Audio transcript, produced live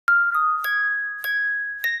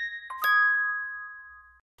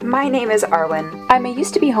My name is Arwyn. I'm a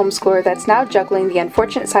used-to-be homeschooler that's now juggling the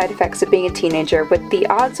unfortunate side effects of being a teenager with the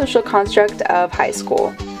odd social construct of high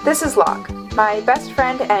school. This is Locke, my best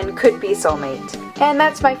friend and could-be soulmate. And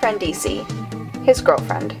that's my friend DC, his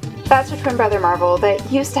girlfriend. That's her twin brother Marvel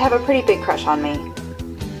that used to have a pretty big crush on me.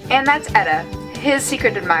 And that's Etta, his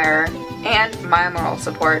secret admirer, and my moral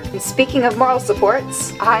support. And speaking of moral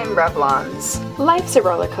supports, I'm Revlon's. Life's a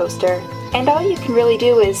roller coaster, and all you can really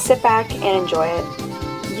do is sit back and enjoy it.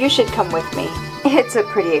 You should come with me. It's a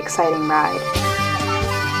pretty exciting ride.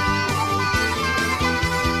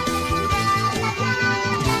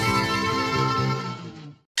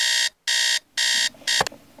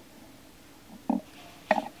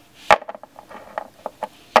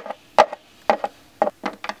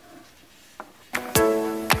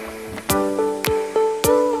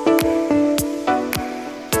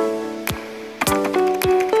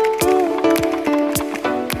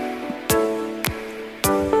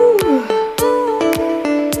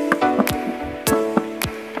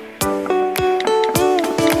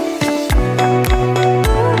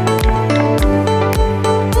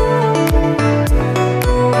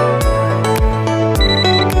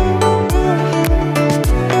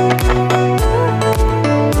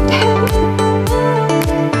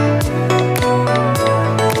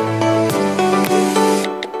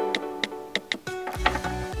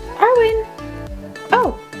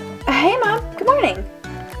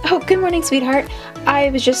 Good morning, sweetheart. I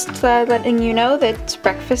was just letting you know that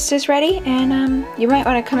breakfast is ready, and you might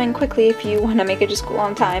want to come in quickly if you want to make it to school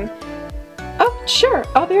on time. Oh, sure,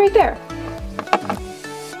 I'll be right there.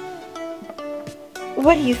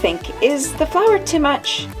 What do you think? Is the flower too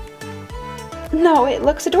much? No, it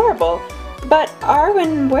looks adorable. But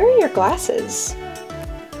Arwyn, where are your glasses?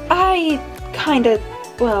 I kinda,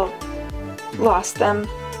 well, lost them.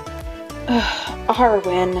 Ugh,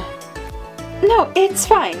 Arwyn. No, it's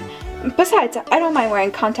fine. Besides, I don't mind wearing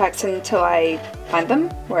contacts until I find them,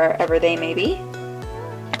 wherever they may be.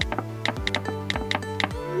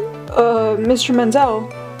 Mr. Menzel.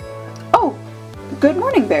 Oh, good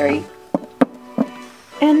morning, Barry.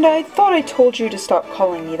 And I thought I told you to stop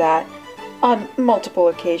calling me that on multiple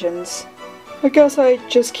occasions. I guess I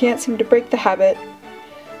just can't seem to break the habit.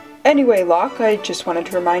 Anyway, Locke, I just wanted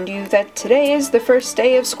to remind you that today is the first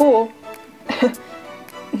day of school.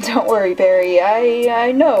 Don't worry, Barry,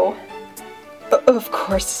 I know. Of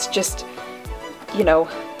course, just, you know,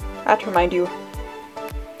 I have to remind you.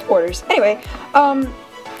 Orders. Anyway,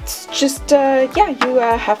 it's just, yeah, you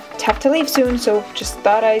have to leave soon, so just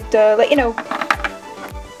thought I'd let you know.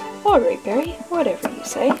 Alright, Barry, whatever you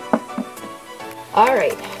say.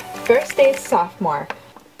 Alright, first day sophomore.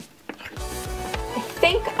 I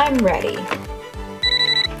think I'm ready.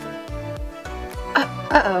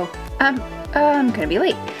 Uh-oh. I'm gonna be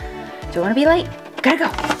late. Don't wanna be late. Gotta go.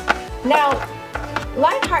 Now,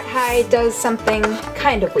 Lionheart High does something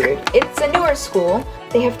kind of weird. It's a newer school.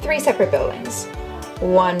 They have 3 separate buildings.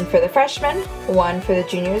 One for the freshmen, one for the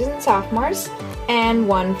juniors and sophomores, and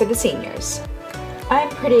one for the seniors. I'm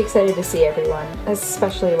pretty excited to see everyone,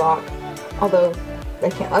 especially Locke. Although, I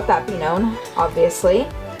can't let that be known, obviously.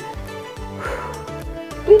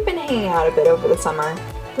 We've been hanging out a bit over the summer,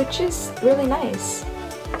 which is really nice.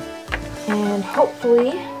 And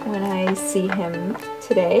hopefully, when I see him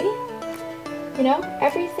today, you know,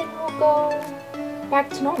 everything will go back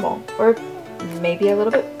to normal. Or maybe a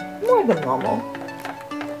little bit more than normal.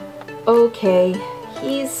 Okay,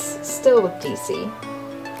 he's still with DC.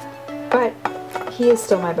 But he is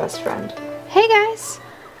still my best friend. Hey guys!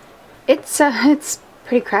 It's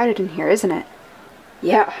pretty crowded in here, isn't it?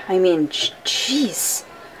 Yeah, I mean, jeez.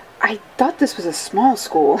 I thought this was a small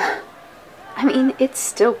school. I mean, it's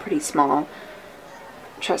still pretty small.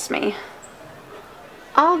 Trust me.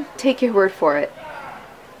 I'll take your word for it.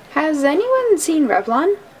 Has anyone seen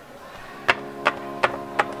Revlon?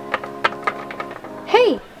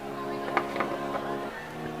 Hey!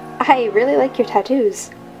 I really like your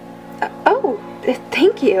tattoos. Oh,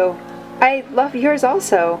 thank you. I love yours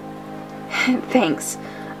also. Thanks.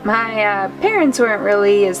 My parents weren't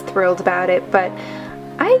really as thrilled about it, but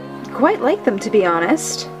I quite like them, to be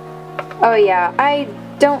honest. Oh yeah, I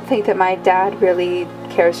don't think that my dad really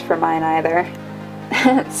cares for mine either.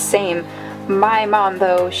 Same. My mom,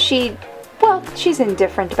 though, she's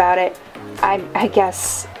indifferent about it. I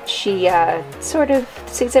guess she sort of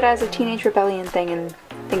sees it as a teenage rebellion thing and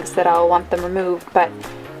thinks that I'll want them removed, but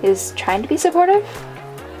is trying to be supportive,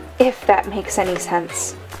 if that makes any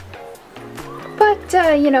sense. But,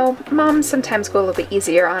 you know, moms sometimes go a little bit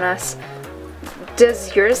easier on us.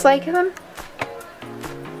 Does yours like them?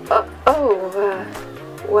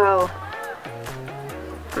 Well,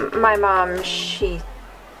 my mom, she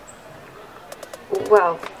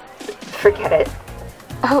well, forget it.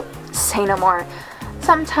 Oh, say no more.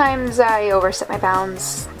 Sometimes I overstep my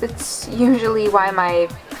bounds. It's usually why my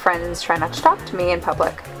friends try not to talk to me in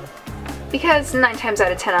public. Because 9 times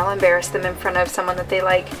out of 10 I'll embarrass them in front of someone that they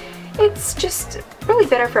like. It's just really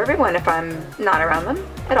better for everyone if I'm not around them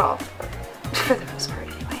at all. For the most part,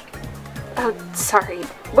 anyway. Oh, sorry.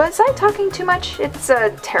 Was I talking too much? It's a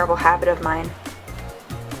terrible habit of mine.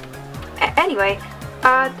 Anyway,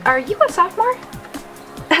 are you a sophomore?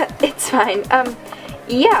 It's fine.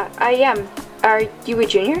 Yeah, I am. Are you a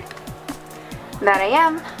junior? That I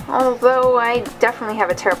am, although I definitely have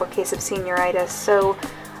a terrible case of senioritis, so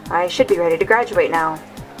I should be ready to graduate now.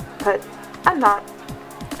 But I'm not.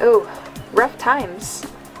 Oh, rough times.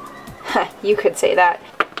 You could say that.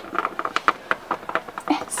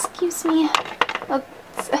 Excuse me. Oh,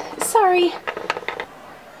 sorry.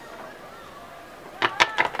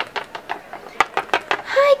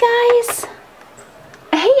 Hi, guys.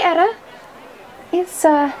 Hey, Etta.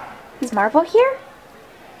 Is Marvel here?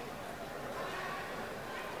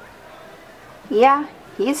 Yeah,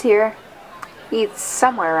 he's here. He's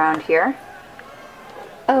somewhere around here.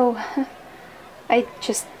 Oh, I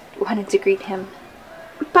just wanted to greet him.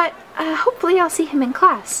 But hopefully I'll see him in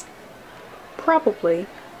class. Probably.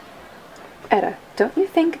 Etta, don't you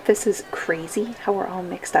think this is crazy how we're all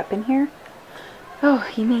mixed up in here? Oh,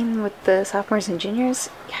 you mean with the sophomores and juniors?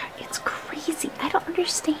 Yeah, it's crazy. I don't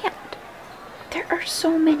understand. There are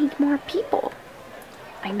so many more people.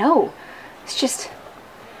 I know. It's just...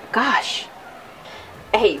 gosh.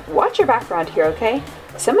 Hey, watch your background here, okay?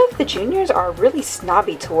 Some of the juniors are really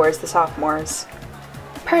snobby towards the sophomores.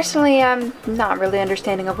 Personally, I'm not really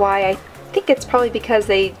understanding of why. I think it's probably because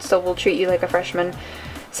they still will treat you like a freshman.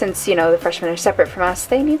 Since, you know, the freshmen are separate from us,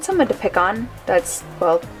 they need someone to pick on that's,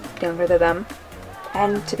 well, younger than them.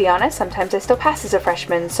 And to be honest, sometimes I still pass as a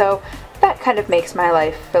freshman, so that kind of makes my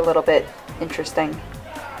life a little bit interesting.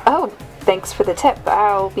 Oh, thanks for the tip.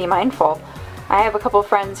 I'll be mindful. I have a couple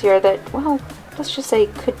friends here that, well, let's just say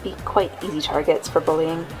could be quite easy targets for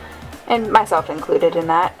bullying, and myself included in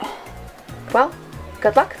that. Well,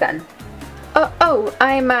 good luck then.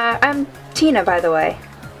 I'm Tina, by the way.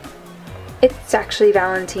 It's actually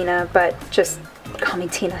Valentina, but just call me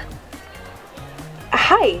Tina.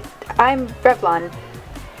 Hi, I'm Revlon.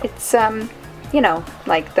 It's, you know,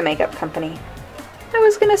 like the makeup company. I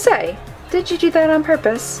was gonna say, did you do that on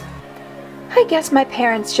purpose? I guess my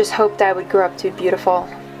parents just hoped I would grow up to be beautiful.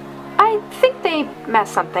 I think they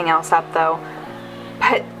messed something else up, though.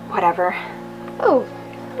 But whatever. Oh,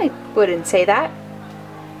 I wouldn't say that.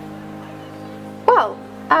 Well,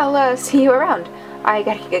 I'll see you around. I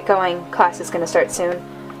gotta get going. Class is gonna start soon.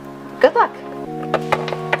 Good luck!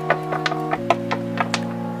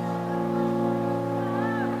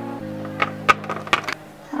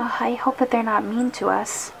 Oh, I hope that they're not mean to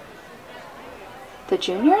us. The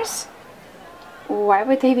juniors? Why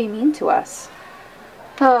would they be mean to us?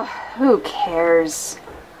 Oh, who cares?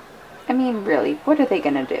 I mean, really, what are they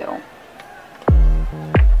gonna do?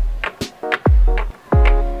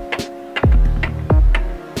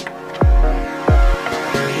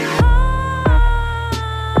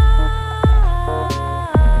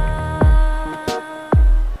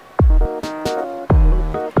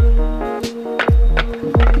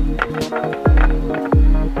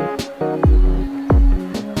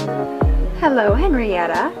 Hello,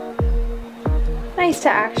 Henrietta. Nice to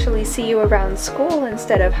actually see you around school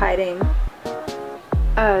instead of hiding.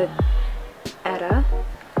 Etta?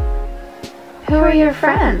 Who are your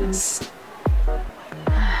friends?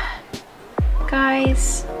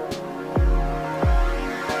 Guys,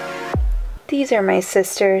 these are my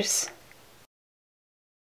sisters.